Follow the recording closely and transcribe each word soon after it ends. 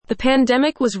The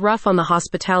pandemic was rough on the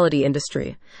hospitality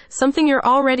industry, something you're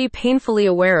already painfully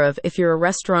aware of if you're a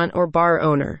restaurant or bar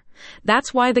owner.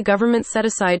 That's why the government set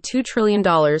aside $2 trillion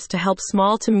to help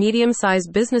small to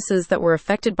medium-sized businesses that were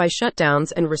affected by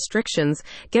shutdowns and restrictions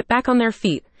get back on their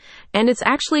feet. And it's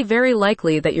actually very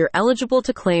likely that you're eligible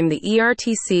to claim the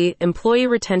ERTC, Employee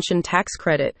Retention Tax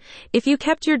Credit, if you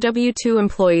kept your W-2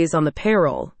 employees on the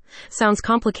payroll. Sounds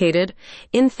complicated?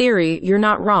 In theory, you're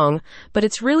not wrong, but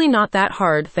it's really not that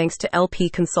hard thanks to LP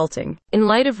Consulting. In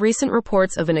light of recent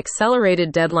reports of an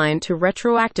accelerated deadline to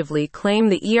retroactively claim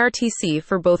the ERTC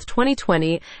for both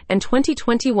 2020 and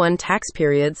 2021 tax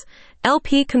periods,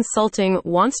 LP Consulting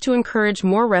wants to encourage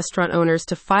more restaurant owners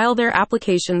to file their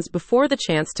applications before the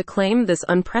chance to claim this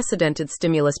unprecedented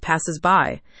stimulus passes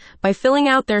by. By filling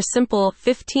out their simple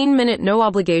 15-minute no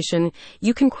obligation,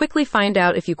 you can quickly find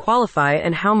out if you qualify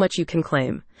and how much you can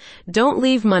claim. Don't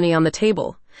leave money on the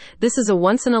table. This is a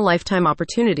once-in-a-lifetime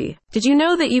opportunity. Did you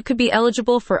know that you could be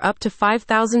eligible for up to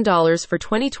 $5,000 for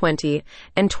 2020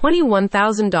 and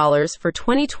 $21,000 for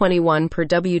 2021 per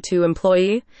W-2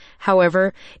 employee?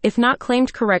 However, if not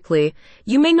claimed correctly,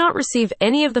 you may not receive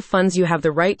any of the funds you have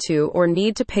the right to or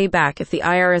need to pay back if the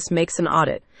IRS makes an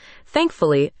audit.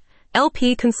 Thankfully,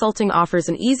 LP Consulting offers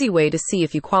an easy way to see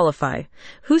if you qualify.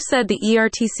 Who said the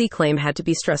ERTC claim had to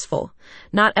be stressful?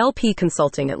 Not LP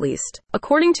Consulting, at least.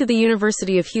 According to the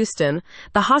University of Houston,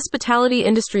 the hospitality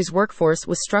industry's workforce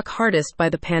was struck hardest by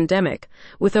the pandemic,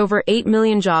 with over 8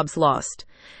 million jobs lost.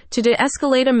 To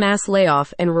de-escalate a mass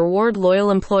layoff and reward loyal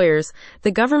employers,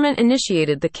 the government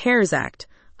initiated the CARES Act,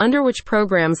 under which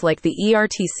programs like the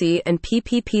ERTC and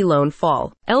PPP loan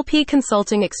fall. LP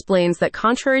Consulting explains that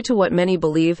contrary to what many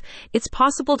believe, it's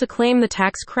possible to claim the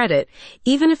tax credit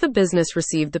even if a business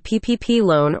received the PPP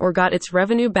loan or got its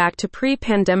revenue back to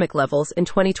pre-pandemic levels in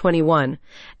 2021.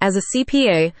 As a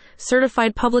CPA,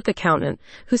 certified public accountant,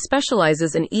 who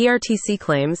specializes in ERTC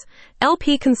claims,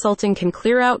 LP Consulting can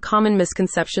clear out common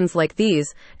misconceptions like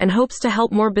these and hopes to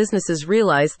help more businesses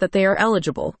realize that they are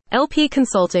eligible. LP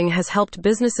Consulting has helped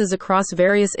businesses across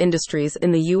various industries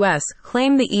in the U.S.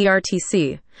 claim the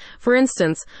ERTC. For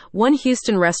instance, one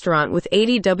Houston restaurant with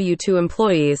 80 W-2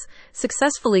 employees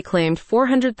successfully claimed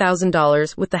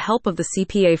 $400,000 with the help of the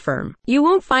CPA firm. You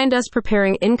won't find us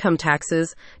preparing income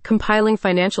taxes, compiling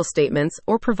financial statements,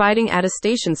 or providing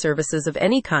attestation services of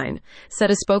any kind,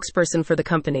 said a spokesperson for the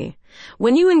company.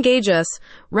 When you engage us,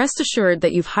 rest assured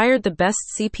that you've hired the best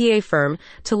CPA firm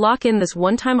to lock in this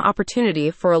one-time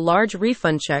opportunity for a large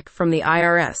refund check from the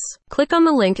IRS. Click on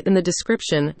the link in the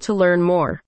description to learn more.